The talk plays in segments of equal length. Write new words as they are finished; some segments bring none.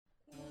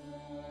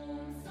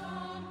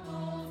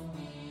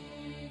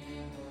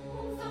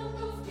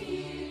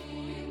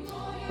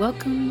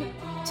Welcome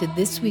to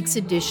this week's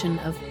edition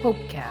of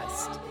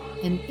Popecast,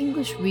 an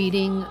English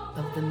reading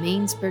of the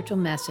main spiritual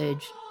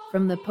message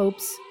from the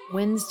Pope's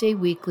Wednesday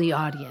weekly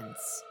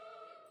audience.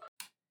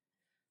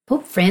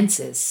 Pope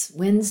Francis,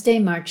 Wednesday,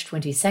 March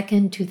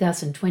 22nd,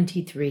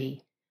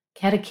 2023.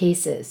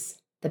 Catechesis,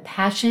 the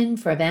Passion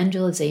for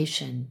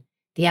Evangelization,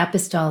 the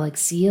apostolic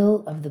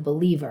zeal of the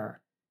believer,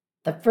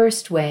 the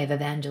first way of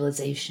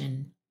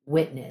evangelization,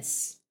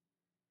 witness.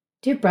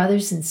 Dear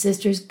brothers and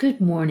sisters, good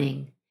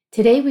morning.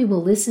 Today we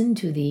will listen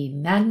to the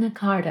Magna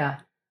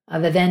Carta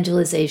of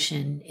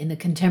evangelization in the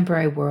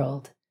contemporary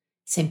world,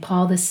 St.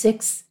 Paul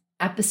VI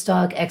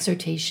Apostolic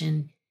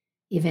Exhortation,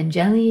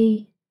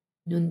 Evangelii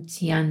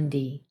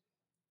Nuntiandi,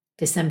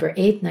 December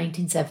 8,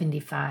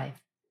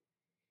 1975.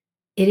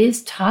 It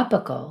is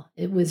topical.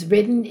 It was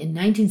written in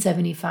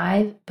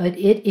 1975, but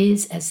it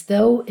is as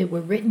though it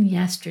were written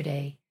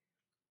yesterday.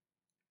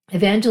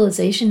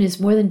 Evangelization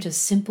is more than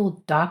just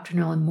simple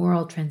doctrinal and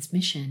moral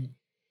transmission.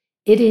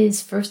 It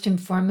is, first and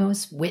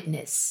foremost,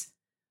 witness.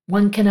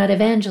 One cannot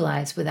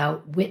evangelize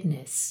without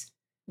witness.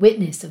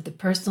 Witness of the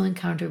personal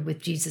encounter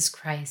with Jesus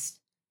Christ,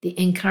 the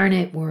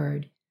incarnate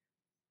Word,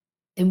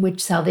 in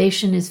which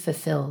salvation is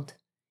fulfilled.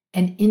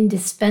 An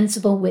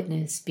indispensable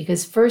witness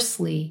because,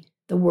 firstly,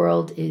 the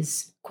world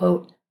is,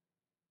 quote,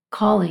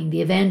 calling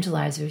the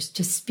evangelizers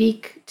to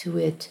speak to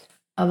it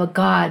of a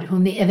God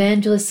whom the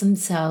evangelists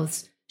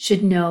themselves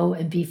should know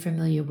and be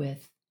familiar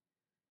with.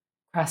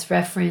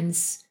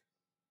 Cross-reference,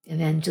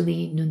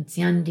 Evangelii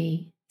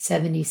nuntiandi,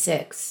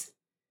 76.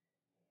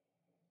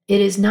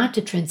 It is not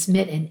to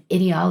transmit an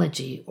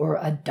ideology or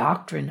a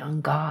doctrine on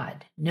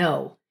God.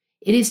 No,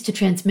 it is to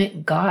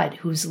transmit God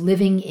who's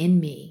living in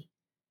me.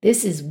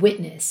 This is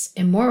witness,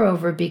 and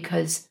moreover,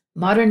 because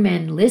modern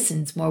man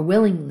listens more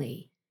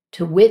willingly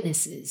to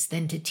witnesses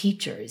than to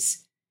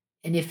teachers.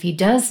 And if he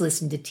does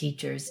listen to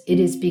teachers,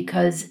 it is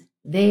because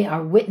they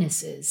are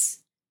witnesses.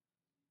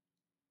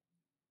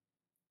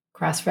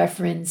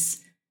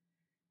 Cross-reference,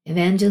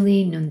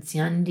 Evangelii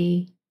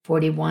nuntiandi,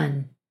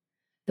 41.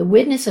 The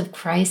witness of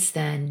Christ,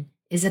 then,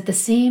 is at the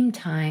same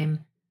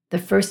time the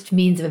first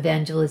means of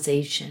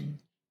evangelization,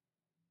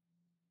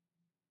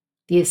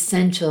 the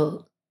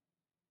essential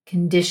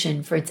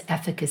condition for its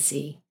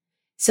efficacy,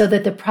 so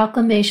that the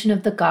proclamation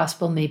of the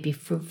gospel may be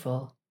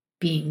fruitful,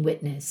 being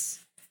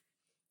witness.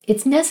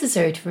 It's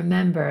necessary to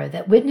remember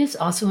that witness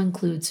also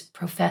includes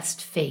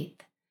professed faith,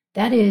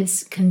 that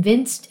is,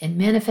 convinced and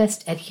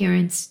manifest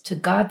adherence to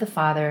God the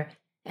Father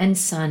and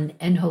Son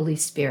and Holy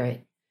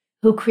Spirit,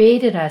 who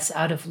created us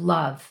out of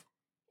love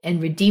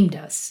and redeemed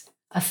us,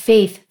 a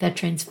faith that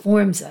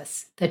transforms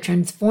us, that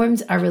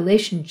transforms our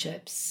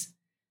relationships,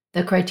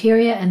 the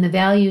criteria and the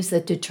values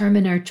that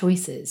determine our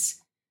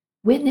choices.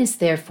 Witness,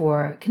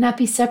 therefore, cannot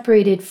be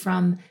separated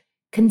from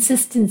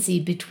consistency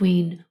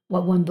between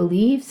what one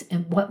believes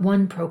and what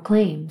one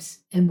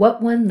proclaims and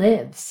what one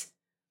lives.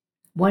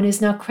 One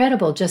is not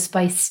credible just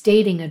by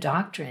stating a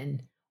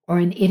doctrine or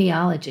an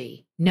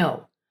ideology.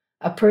 No.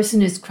 A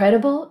person is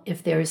credible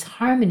if there is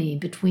harmony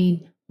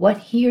between what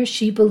he or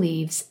she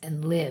believes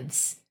and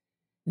lives.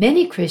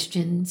 Many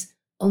Christians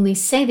only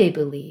say they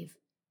believe,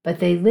 but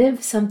they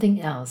live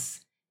something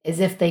else,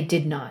 as if they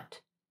did not.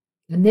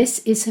 And this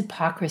is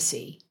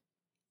hypocrisy.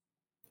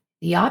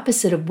 The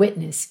opposite of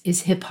witness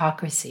is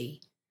hypocrisy.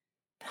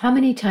 How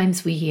many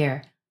times we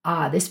hear,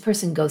 this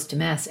person goes to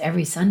Mass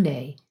every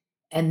Sunday,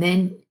 and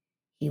then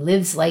he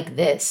lives like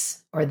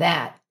this or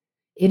that.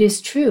 It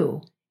is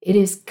true. It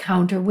is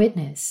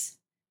counter-witness.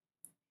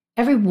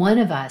 Every one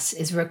of us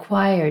is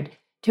required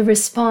to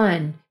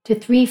respond to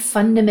three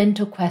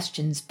fundamental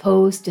questions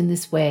posed in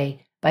this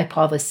way by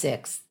Paul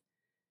VI.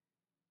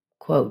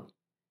 Quote,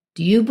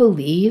 do you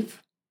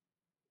believe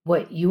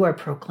what you are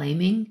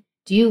proclaiming?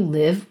 Do you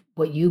live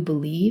what you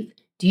believe?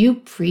 Do you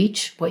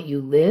preach what you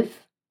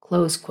live?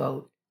 Close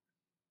quote.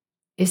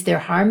 Is there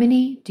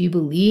harmony? Do you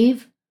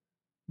believe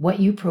what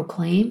you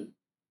proclaim?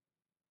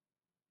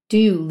 Do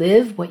you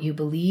live what you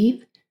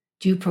believe?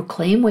 Do you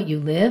proclaim what you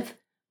live?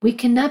 We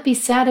cannot be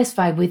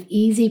satisfied with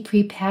easy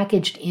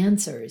prepackaged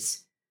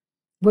answers.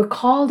 We're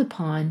called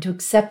upon to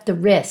accept the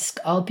risk,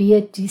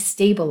 albeit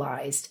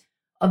destabilized,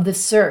 of the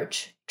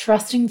search,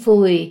 trusting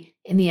fully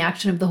in the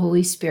action of the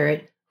Holy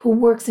Spirit who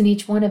works in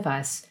each one of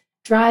us,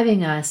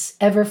 driving us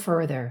ever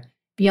further,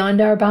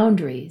 beyond our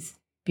boundaries,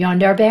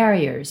 beyond our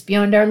barriers,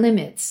 beyond our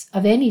limits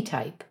of any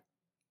type.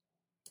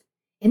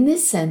 In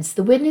this sense,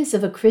 the witness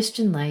of a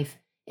Christian life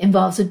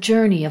involves a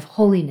journey of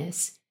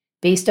holiness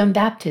based on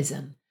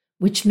baptism,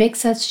 which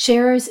makes us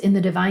sharers in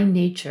the divine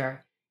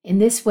nature. In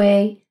this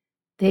way,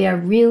 they are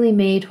really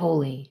made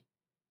holy.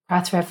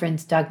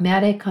 Cross-reference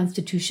Dogmatic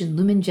Constitution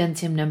Lumen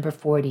Gentium number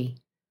 40.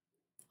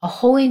 A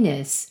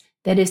holiness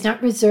that is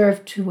not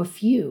reserved to a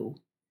few,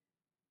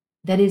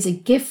 that is a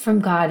gift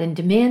from God and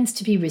demands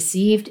to be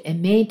received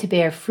and made to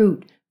bear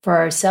fruit for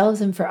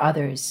ourselves and for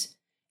others.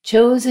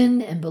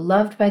 Chosen and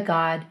beloved by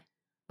God,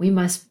 we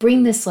must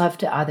bring this love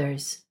to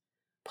others.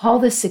 Paul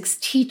VI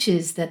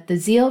teaches that the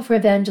zeal for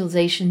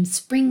evangelization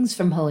springs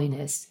from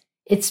holiness.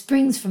 It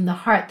springs from the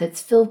heart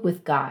that's filled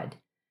with God.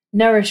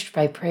 nourished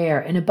by prayer,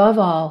 and above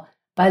all,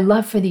 by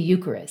love for the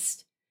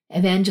Eucharist.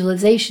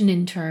 Evangelization,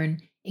 in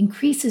turn,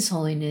 increases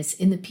holiness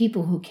in the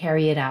people who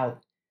carry it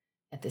out.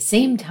 At the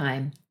same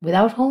time,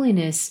 without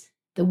holiness,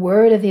 the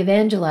word of the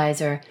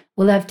evangelizer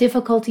will have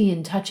difficulty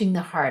in touching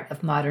the heart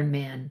of modern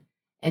man,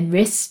 and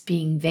risks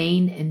being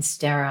vain and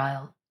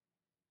sterile.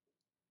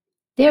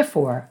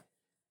 Therefore,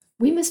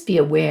 we must be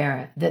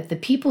aware that the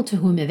people to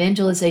whom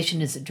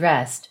evangelization is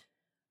addressed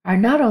are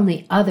not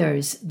only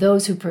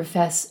those who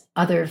profess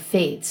other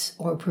faiths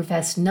or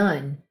profess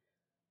none,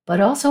 but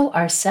also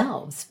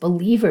ourselves,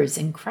 believers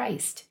in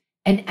Christ,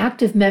 and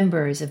active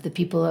members of the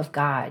people of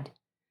God.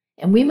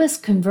 And we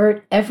must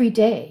convert every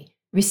day,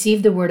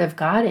 receive the word of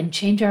God, and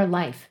change our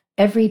life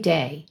every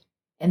day.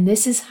 And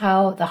this is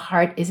how the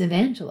heart is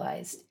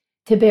evangelized.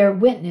 To bear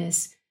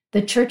witness,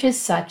 the church as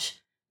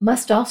such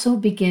must also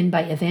begin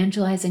by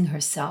evangelizing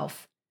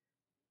herself.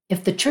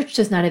 If the church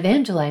does not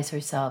evangelize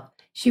herself,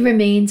 she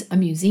remains a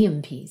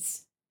museum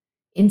piece.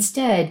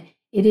 Instead,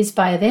 it is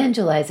by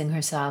evangelizing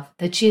herself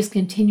that she is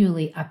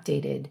continually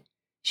updated.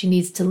 She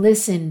needs to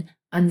listen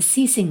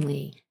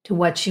unceasingly to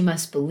what she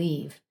must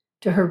believe,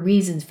 to her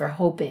reasons for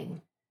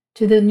hoping,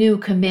 to the new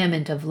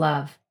commandment of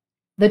love.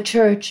 The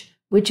church,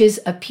 which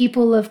is a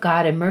people of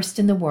God immersed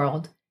in the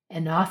world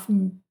and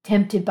often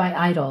tempted by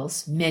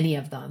idols, many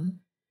of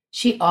them,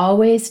 she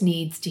always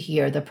needs to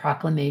hear the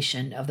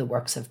proclamation of the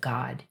works of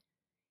God.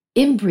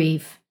 In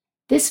brief,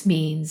 this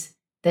means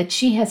that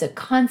she has a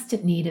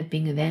constant need of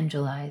being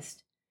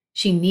evangelized.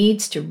 She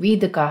needs to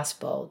read the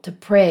gospel, to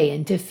pray,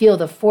 and to feel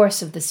the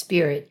force of the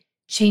Spirit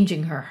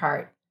changing her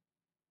heart.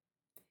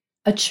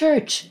 A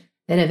church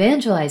that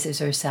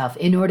evangelizes herself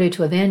in order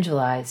to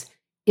evangelize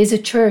is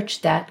a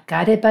church that,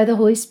 guided by the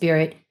Holy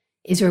Spirit,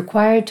 is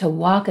required to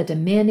walk a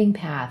demanding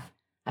path,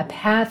 a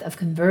path of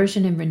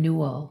conversion and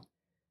renewal.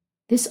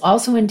 This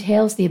also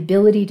entails the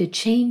ability to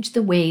change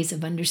the ways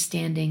of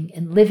understanding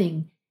and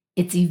living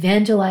its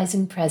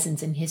evangelizing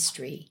presence in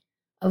history,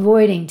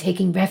 avoiding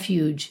taking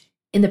refuge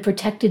in the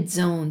protected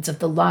zones of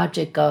the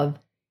logic of,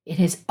 it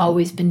has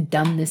always been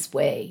done this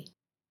way.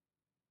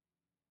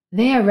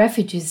 They are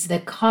refuges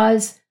that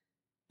cause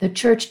the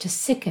church to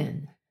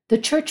sicken. The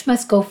church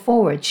must go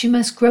forward. She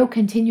must grow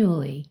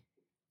continually.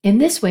 In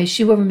this way,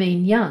 she will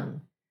remain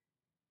young.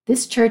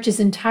 This church is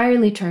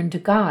entirely turned to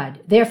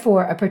God,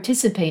 therefore a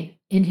participant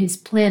in his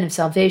plan of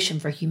salvation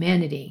for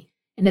humanity,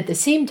 and at the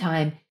same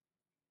time,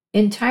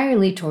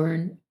 entirely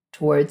turned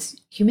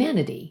towards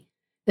humanity.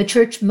 The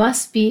church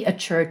must be a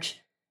church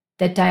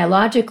that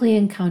dialogically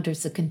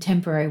encounters the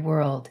contemporary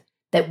world,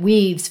 that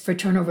weaves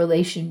fraternal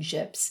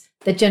relationships,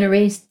 that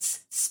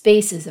generates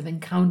spaces of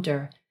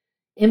encounter,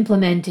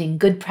 implementing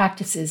good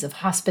practices of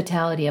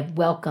hospitality, of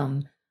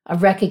welcome,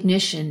 of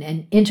recognition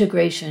and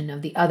integration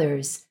of the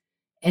others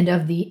and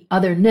of the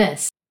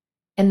otherness,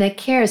 and that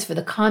cares for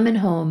the common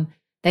home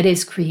that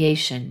is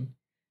creation.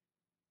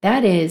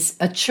 That is,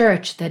 a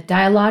church that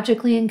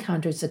dialogically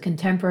encounters the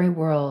contemporary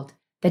world,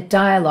 that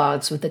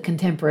dialogues with the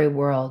contemporary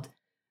world,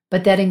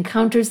 but that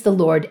encounters the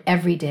Lord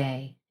every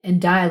day and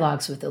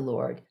dialogues with the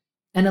Lord,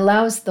 and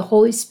allows the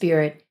Holy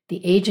Spirit,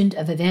 the agent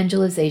of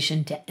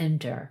evangelization, to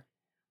enter.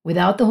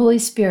 Without the Holy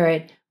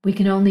Spirit, we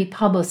can only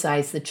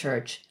publicize the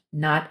church,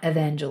 not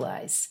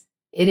evangelize.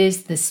 It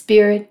is the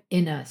Spirit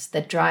in us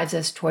that drives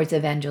us towards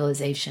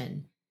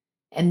evangelization,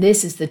 and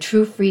this is the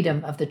true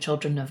freedom of the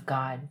children of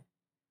God.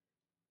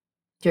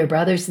 Dear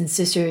brothers and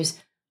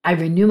sisters, I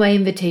renew my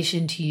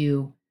invitation to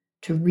you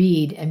to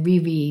read and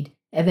reread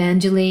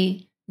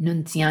Evangelii,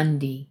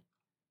 nuntiandi.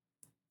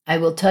 I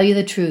will tell you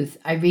the truth,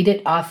 I read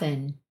it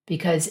often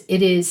because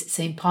it is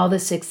St. Paul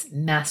VI's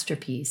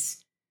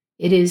masterpiece.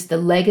 It is the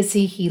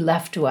legacy he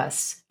left to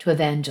us to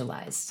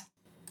evangelize.